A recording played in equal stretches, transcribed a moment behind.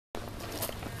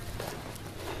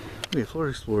Okay, Florida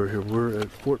Explorer here. We're at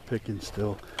Fort Pickens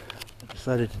still. I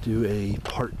decided to do a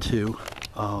part 2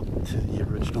 to the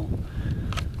original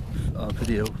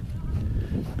video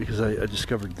because I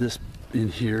discovered this in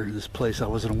here, this place. I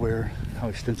wasn't aware how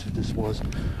extensive this was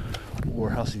or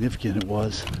how significant it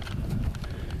was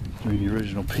during the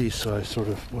original piece, so I sort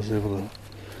of was able to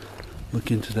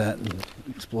look into that and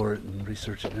explore it and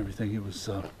research it and everything. It was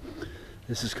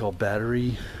this is called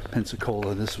Battery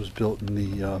Pensacola. This was built in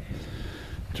the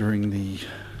during the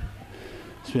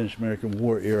Spanish-American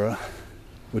War era,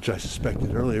 which I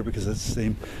suspected earlier because that's the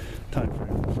same time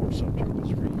frame before Sumter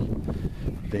was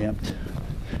revamped.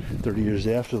 30 years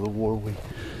after the war, we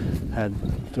had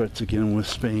threats again with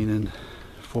Spain and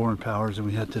foreign powers, and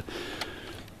we had to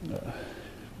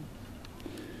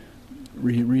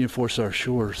reinforce our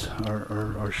shores,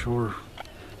 our shore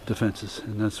defenses,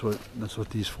 and that's what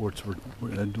these forts were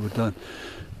done.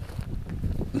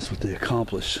 That's what they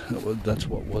accomplished. That's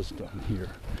what was done here.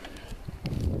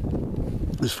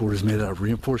 This fort is made out of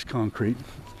reinforced concrete.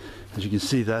 As you can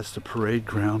see, that's the parade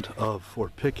ground of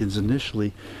Fort Pickens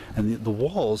initially, and the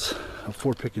walls of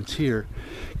Fort Pickens here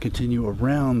continue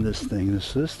around this thing.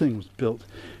 This thing was built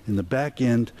in the back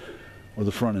end or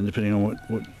the front end, depending on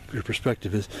what your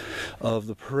perspective is, of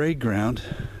the parade ground,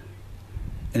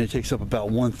 and it takes up about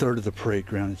 1/3 of the parade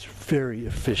ground. It's very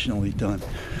efficiently done.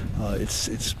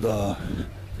 It's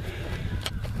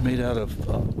made out of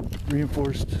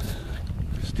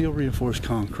steel reinforced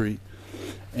concrete,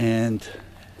 and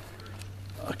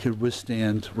could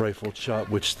withstand rifle shot,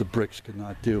 which the bricks could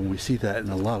not do. And we see that in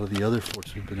a lot of the other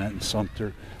forts we've been at in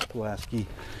Sumter, Pulaski,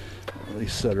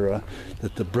 etc.,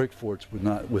 that the brick forts would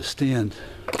not withstand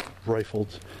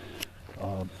rifled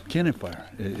cannon fire.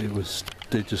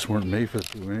 They just weren't made for this.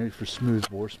 They were made for smooth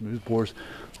bores. Smooth bores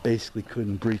basically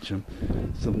couldn't breach them,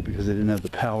 simply because they didn't have the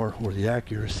power or the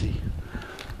accuracy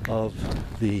of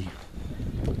the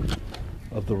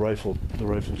rifle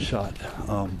shot,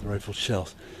 the rifle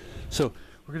shells. So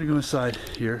we're going to go inside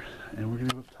here, and we're going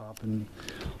to go up top and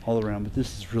all around. But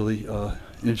this is really an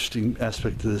interesting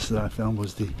aspect to this that I found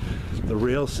was the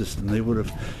rail system. They would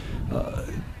have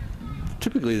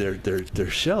typically their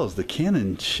shells, the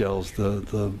cannon shells,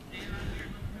 the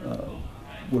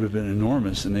would have been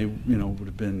enormous, and they would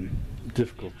have been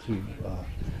difficult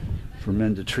for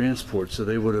men to transport. So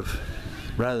they would have,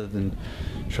 rather than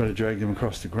try to drag them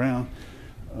across the ground,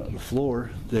 the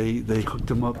floor, they hooked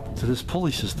them up to this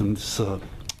pulley system, this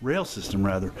rail system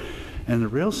rather, and the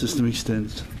rail system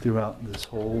extends throughout this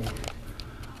whole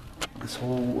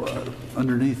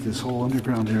underneath this whole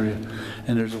underground area.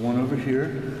 And there's one over here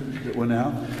that went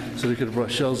out, so they could have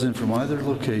brought shells in from either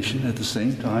location at the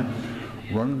same time,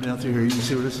 run them down through here. You can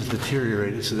see where this is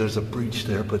deteriorated, so there's a breach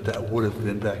there, but that would have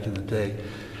been, back in the day,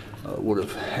 would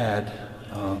have had,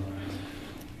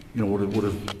 would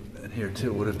have, and here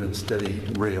too would have been steady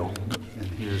rail. And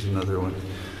here's another one.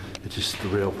 It's just the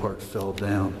rail part fell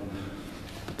down,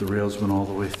 but the rails went all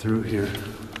the way through here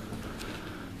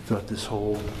throughout this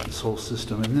whole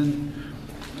system. And then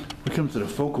we come to the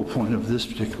focal point of this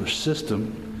particular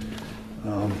system,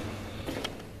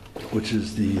 which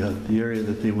is the area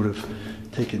that they would have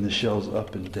taken the shells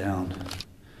up and down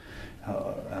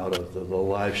out of. The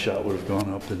live shot would have gone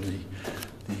up, and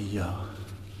the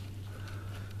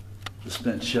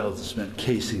spent shells, the spent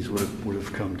casings would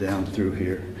have come down through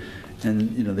here.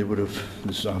 And they would have,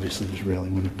 obviously this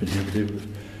railing wouldn't have been here, but they would have,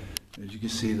 as you can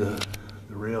see, the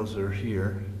rails are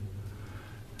here,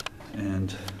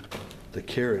 and the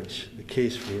carriage, the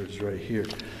case for it is right here.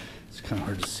 It's kind of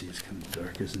hard to see, it's kind of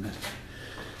dark, isn't it?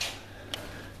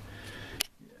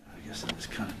 Yeah, I guess it's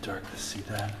kind of dark to see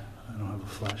that. I don't have a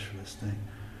flash for this thing.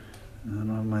 I don't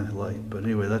have my light, but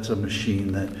anyway, that's a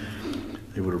machine that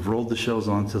they would have rolled the shells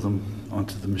onto the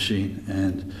machine,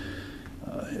 and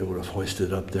it would have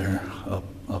hoisted up there, up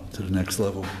to the next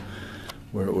level,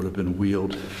 where it would have been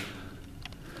wheeled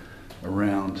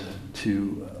around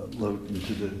to load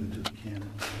into the cannon.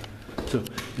 So,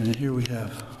 and then here we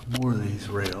have more of these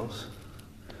rails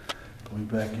going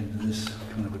back into this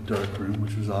kind of a dark room,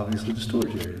 which was obviously the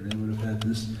storage area. They would have had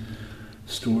this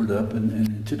stored up, and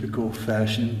in typical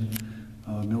fashion,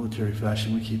 military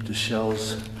fashion, we keep the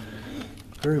shells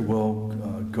very well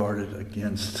guarded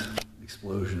against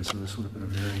explosion. So this would have been a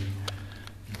very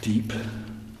deep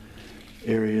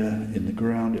area in the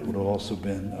ground. It would have also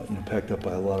been packed up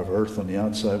by a lot of earth on the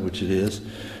outside, which it is.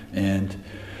 And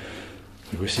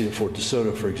we see at Fort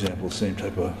DeSoto, for example, same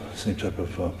type of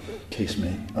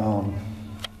casemate.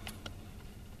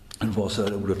 And also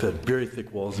it would have had very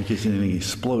thick walls in case anything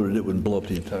exploded. It wouldn't blow up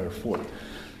the entire fort.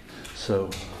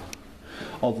 So,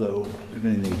 although if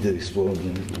anything did explode,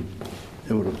 then it would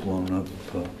it would have blown up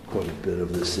quite a bit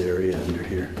of this area under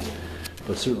here,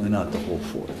 but certainly not the whole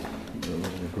fort.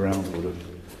 The ground would have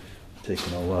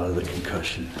taken a lot of the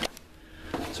concussion.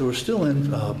 So we're still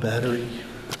in Battery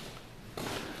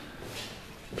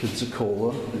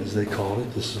Pensacola, as they called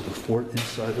it. This is the fort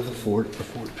inside of the Fort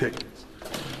Pickens.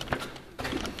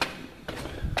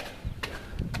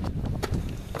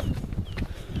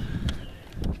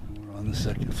 We're on the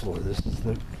second floor. This is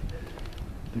the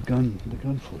gun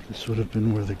fort. This would have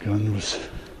been where the gun was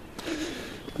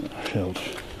held.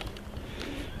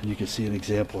 And you can see an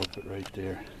example of it right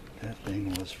there. That thing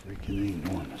was freaking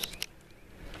enormous.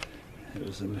 It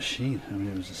was a machine. I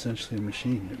mean, it was essentially a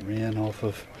machine. It ran off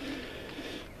of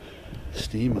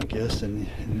steam, I guess, and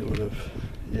it would have,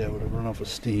 yeah, it would have run off of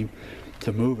steam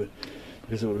to move it,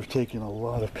 because it would have taken a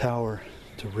lot of power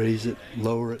to raise it,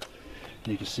 lower it.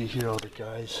 And you can see here all the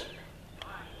guys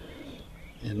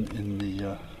in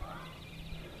the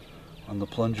on the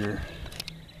plunger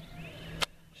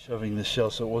shoving this shell.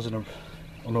 So it wasn't a,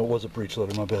 oh no, it was a breech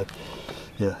loader, my bad.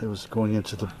 Yeah, it was going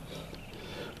into the,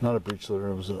 not a breech loader,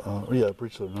 it was a, yeah, a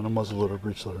breech loader, not a muzzle loader, a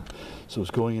breech loader. So it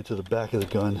was going into the back of the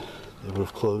gun. They would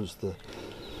have closed the,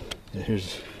 yeah,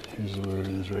 here's where it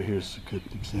is right here. It's a good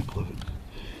example of it.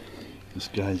 This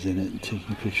guy's in it and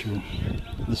taking a picture.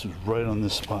 This was right on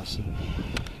this spot, so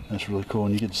that's really cool.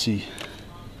 And you can see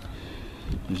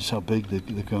just how big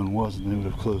the gun was, and they would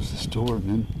have closed this door and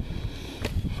then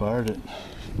fired it.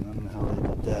 I don't know how they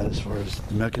did that as far as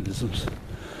the mechanisms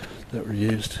that were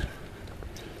used.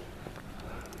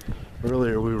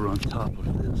 Earlier we were on top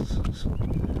of this, so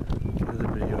the other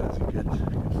video has a good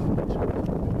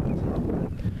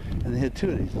and they had two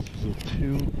of these. So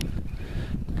two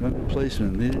gun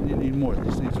replacement. They didn't need more.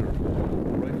 These things are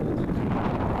rifles.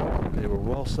 They were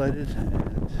well sighted,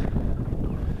 and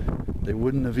they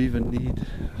wouldn't have even need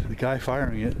the guy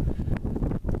firing it.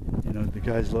 You know, the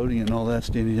guys loading it and all that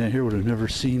standing down here would have never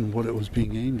seen what it was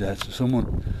being aimed at. So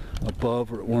someone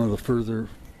above or at one of the further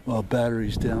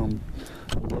batteries down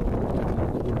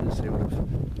below coordinates, they would have,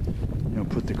 you know,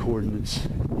 put the coordinates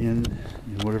in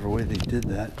whatever way they did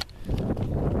that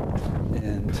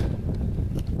and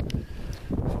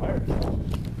fired.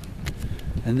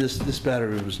 And this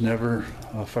battery was never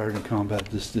fired in combat.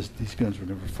 These guns were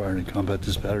never fired in combat.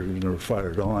 This battery was never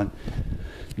fired on.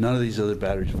 None of these other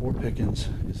batteries. Fort Pickens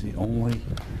is the only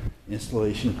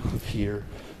installation here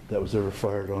that was ever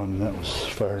fired on, and that was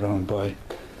fired on by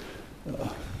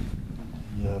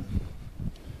the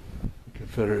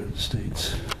Confederate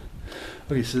States.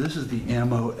 Okay, so this is the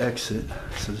ammo exit.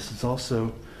 So this is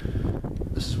also,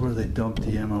 this is where they dumped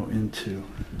the ammo into.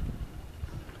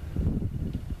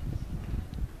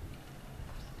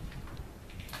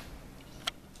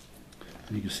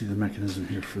 And you can see the mechanism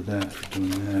here for that, for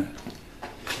doing that.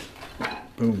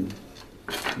 Boom.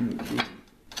 Put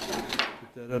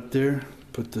that up there,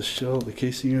 put the shell, the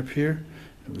casing up here.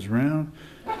 It was round.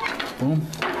 Boom.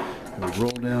 It would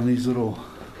roll down these little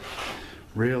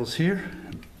rails here.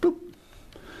 And boop.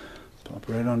 Pop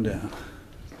right on down.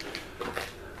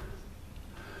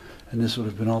 And this would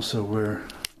have been also where,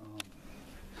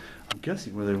 I'm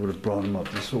guessing where they would have brought them up.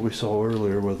 This is what we saw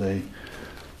earlier, where they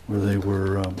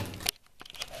were,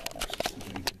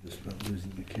 just about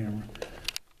losing the camera.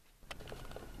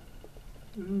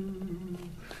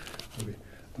 Okay.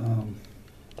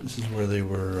 This is where they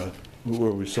were,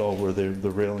 where we saw where the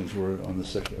railings were on the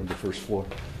second or the first floor.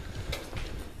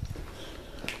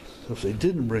 So if they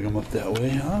didn't bring them up that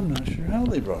way, I'm not sure how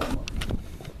they brought them up.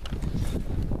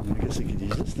 I mean, I guess they could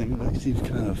use this thing, but it seems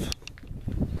kind of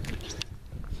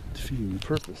defeating the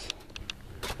purpose.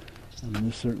 I mean,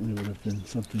 this certainly would have been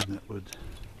something that would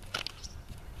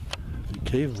be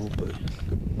capable, but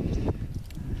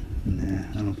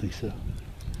nah, I don't think so.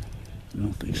 I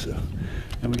don't think so.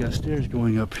 And we got stairs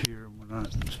going up here. We're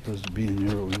not supposed to be in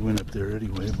here, but we went up there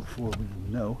anyway before we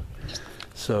didn't know.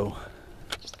 So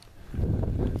we're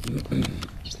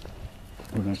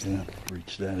not going to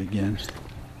reach that again.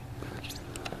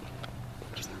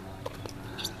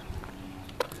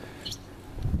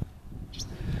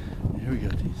 And here we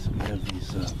got these. We have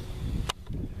these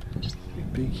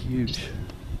big, huge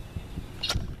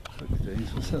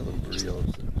things. What's that little birdie all of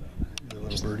a sudden? A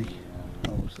little birdie.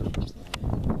 All of a sudden.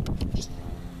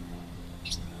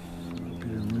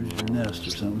 Lose your nest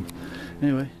or something.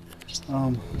 Anyway,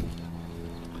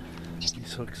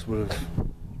 these hooks would have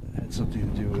had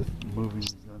something to do with moving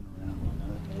the gun around on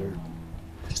that dirt,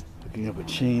 hooking up a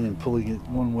chain and pulling it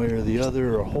one way or the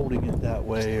other, or holding it that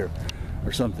way, or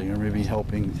something, or maybe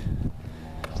helping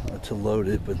to load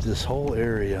it. But this whole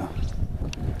area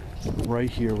right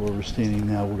here where we're standing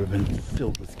now would have been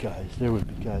filled with guys. There would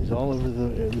be guys all over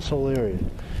this whole area.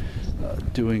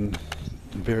 doing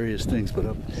various things,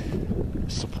 but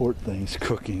support things,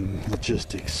 cooking,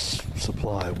 logistics,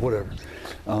 supply, whatever.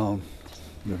 There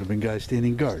would have been guys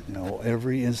standing guard.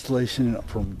 Every installation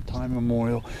from time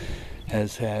immemorial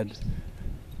has had,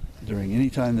 during any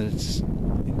time that it's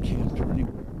encamped or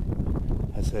anywhere,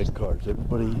 has had guards.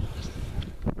 Everybody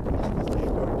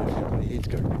hates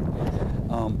guard.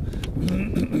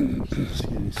 Excuse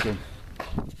me. So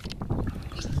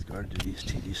guard duty is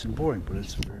tedious and boring, but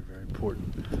it's a very, very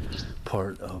important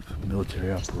part of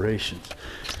military operations.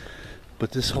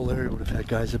 But this whole area would have had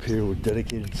guys up here who were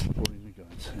dedicated to supporting the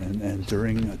guns. And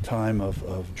during a time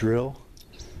of drill,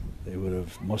 they would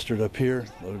have mustered up here,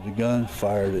 loaded the gun,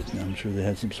 fired it. And I'm sure they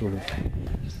had some sort of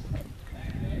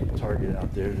target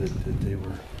out there that they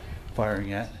were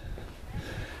firing at.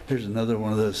 Here's another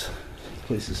one of those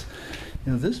places.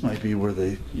 This might be where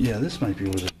they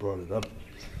brought it up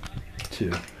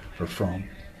to or from.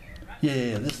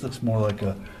 Yeah, this looks more like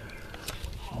a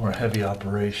more heavy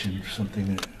operation,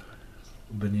 something that would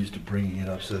have been used to bringing it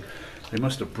up. So they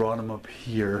must have brought them up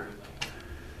here.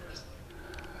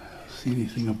 See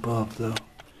anything above though?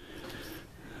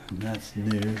 And that's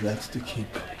new. That's to keep.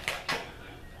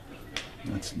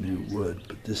 That's new wood,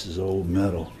 but this is old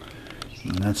metal,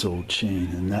 and that's old chain,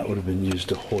 and that would have been used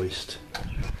to hoist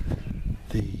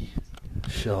the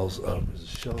shells up. The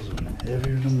shells have been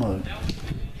heavier than mud.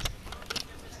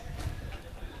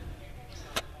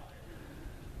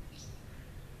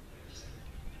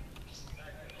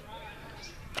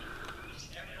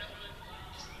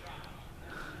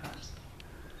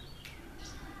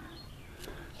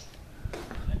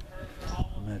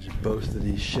 Imagine both of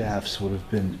these shafts would have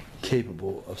been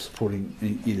capable of supporting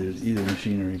either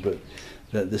machinery, but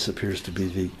this appears to be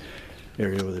the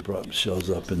area where they brought the shells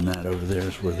up, and that over there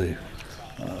is where they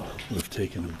would have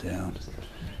taken them down.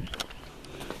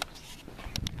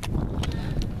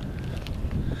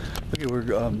 Okay, we're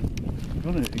going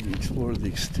to explore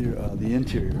the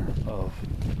interior of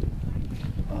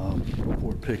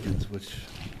Fort Pickens, which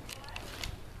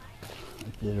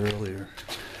I did earlier.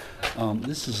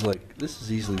 This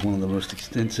is easily one of the most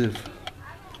extensive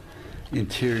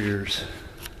interiors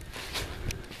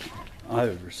I've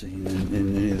ever seen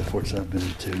in any of the forts I've been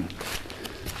to.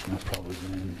 I've probably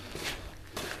been in,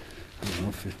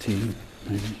 15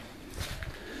 maybe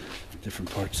different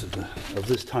parts of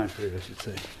this time period, I should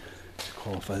say. To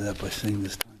qualify that by saying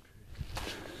this time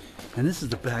period. And this is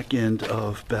the back end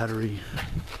of Battery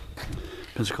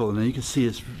Pensacola. Now you can see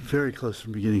it's very close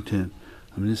from beginning to end.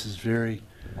 I mean, this is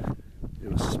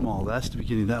it was small. That's the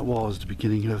beginning. That wall is the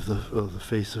beginning of the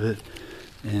face of it,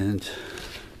 and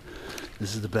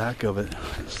this is the back of it.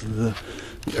 This is the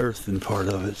earthen part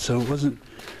of it. So it wasn't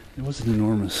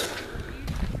enormous.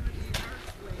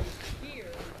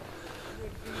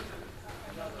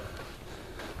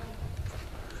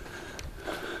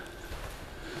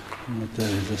 I don't know what that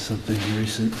is. That's something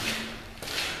recent.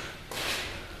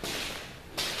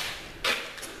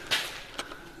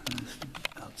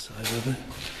 Outside of it.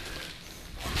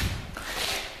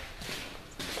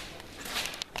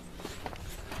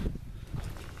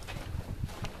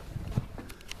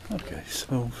 Okay,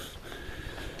 so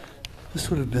this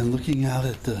would have been looking out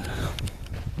at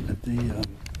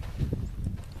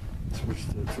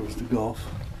towards the Gulf.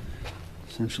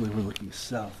 Essentially, we're looking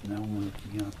south now. We're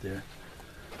looking out there,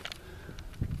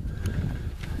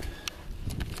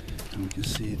 and we can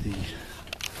see the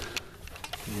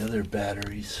other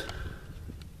batteries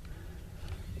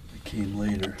that came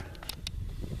later.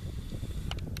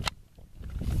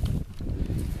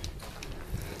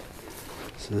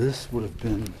 So this would have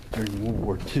been during World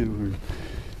War II,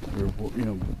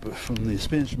 or from the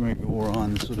Spanish-American War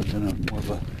on. This would have been more of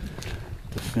a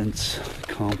defense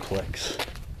complex.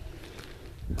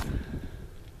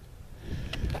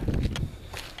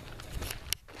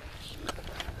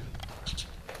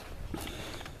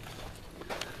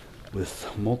 With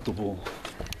multiple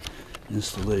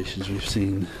installations, we've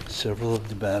seen several of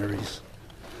the batteries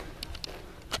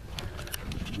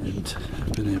and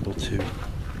been able to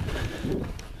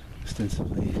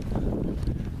extensively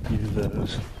use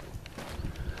those.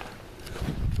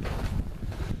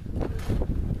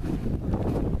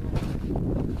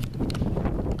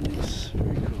 Nice,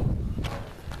 very cool.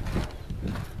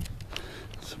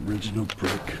 It's original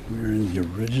brick. We're in the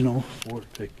original Fort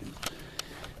Pickens,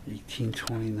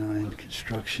 1829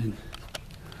 construction,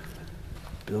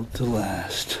 built to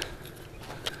last.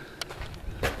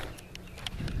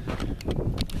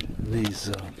 And these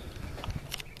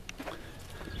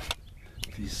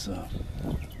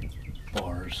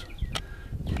bars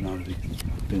would not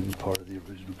have been part of the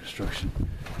original construction.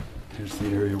 Here's the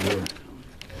area where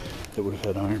it would have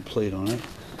had iron plate on it.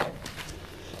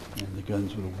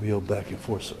 guns would have wheeled back and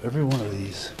forth. So every one of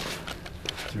these,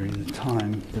 during the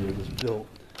time that it was built,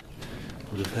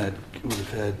 would have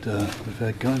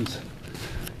had guns,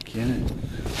 cannon,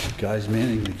 guys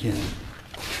manning the cannon.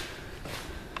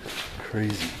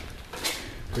 Crazy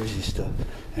stuff.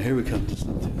 And here we come to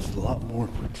something that's a lot more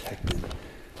protected.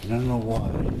 And I don't know why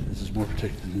this is more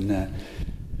protected than that.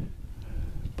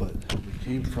 But we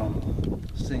came from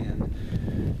sand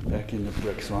back into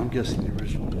brick. So I'm guessing the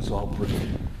original was all brick.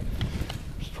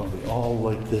 It's probably all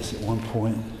like this at one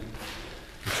point,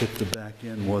 except the back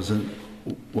end wasn't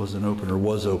open, or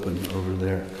was open over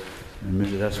there. And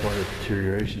maybe that's why the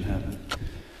deterioration happened.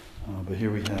 But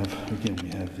here we have, again, we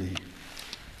have the,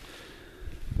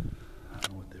 I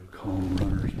don't know what they would call them,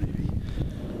 runners maybe.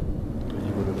 But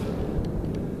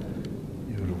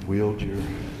you would have wheeled your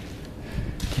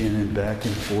cannon back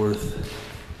and forth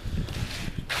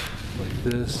like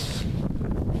this,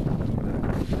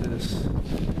 back like this,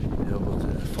 be able to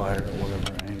fire at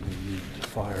whatever angle you need to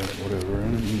fire at whatever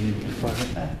enemy you need to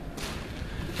fire at.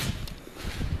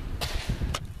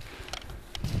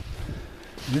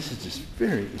 And this is just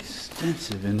very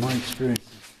extensive in my experience.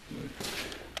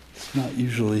 It's not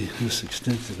usually this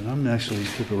extensive, and I'm actually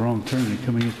took a wrong turn and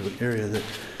coming into an area that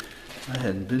I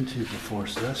hadn't been to before,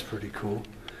 so that's pretty cool.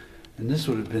 And this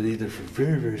would have been either for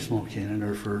very, very small cannon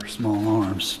or for small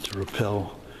arms to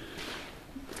repel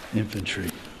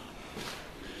infantry.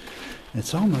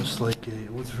 It's almost like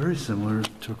what's very similar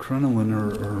to a crinoline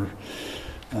or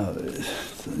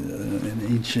an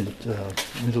ancient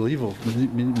medieval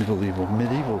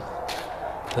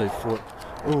type fort.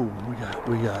 Oh,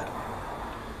 we got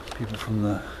people from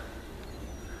the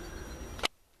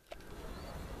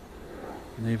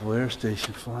Naval Air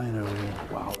Station flying over here.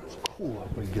 Wow, that's cool.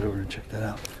 I can get over and check that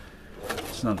out.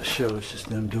 It's not a show, it's just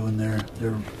them doing their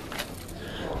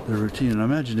routine. And I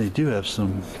imagine they do have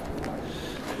some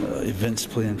events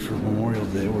planned for Memorial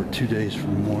Day, or 2 days for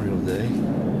Memorial Day.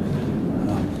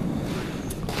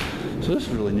 So this is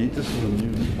really neat. This is a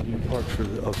new part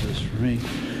of this for me.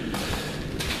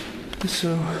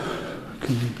 So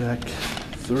coming back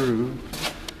through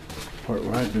the part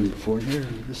where I've been before here,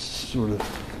 this sort of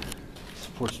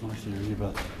supports my theory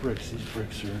about the bricks. These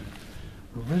bricks are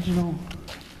original,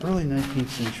 early 19th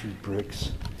century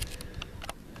bricks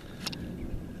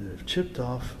that have chipped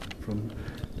off from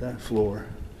that floor,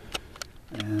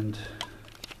 and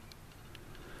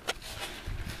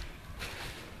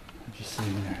I'm just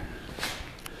sitting there.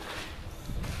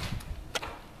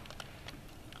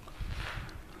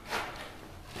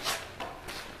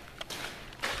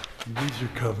 And these are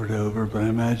covered over, but I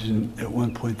imagine at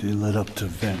one point they led up to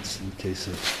vents in case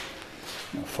of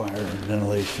fire or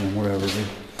ventilation or wherever they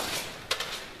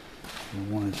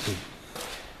wanted to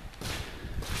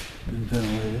be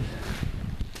ventilated.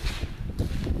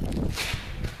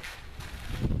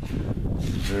 It's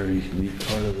a very neat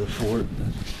part of the fort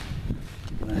that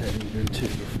I hadn't been to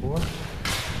before.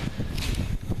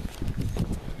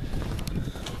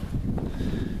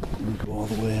 We go all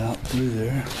the way out through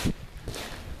there.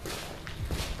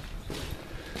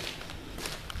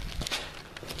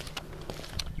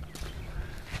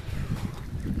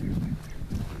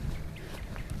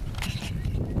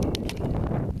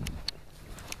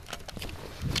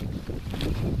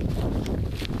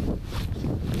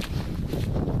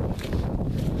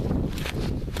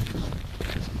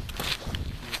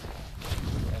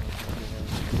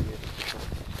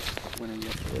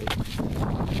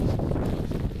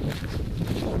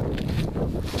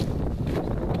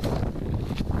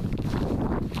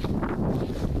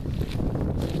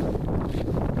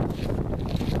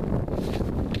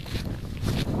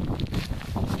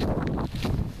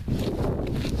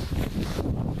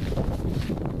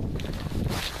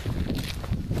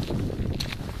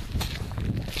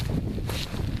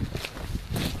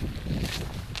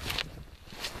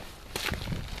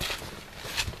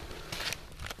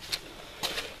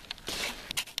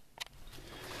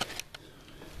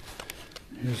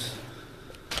 Here's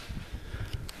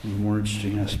one of the more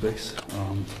interesting aspects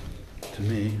to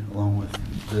me, along with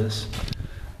this.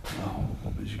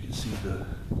 As you can see,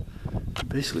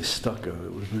 basically stucco.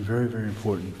 It would have been very, very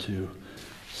important to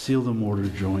seal the mortar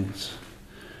joints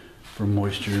from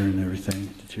moisture and everything,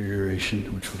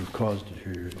 deterioration, which would have caused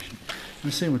deterioration.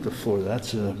 And the same with the floor.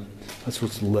 That's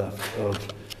what's left of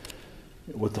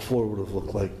what the floor would have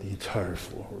looked like. The entire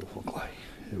floor would have looked like.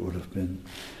 It would have been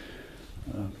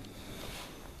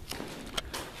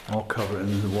all covered,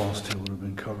 and the walls too would have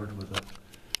been covered with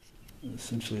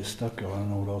essentially a stucco. I don't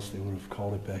know what else they would have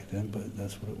called it back then, but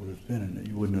that's what it would have been. And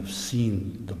you wouldn't have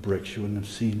seen the bricks. You wouldn't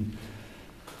have seen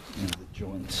the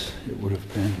joints. It would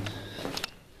have been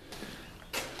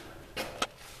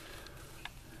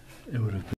it would have been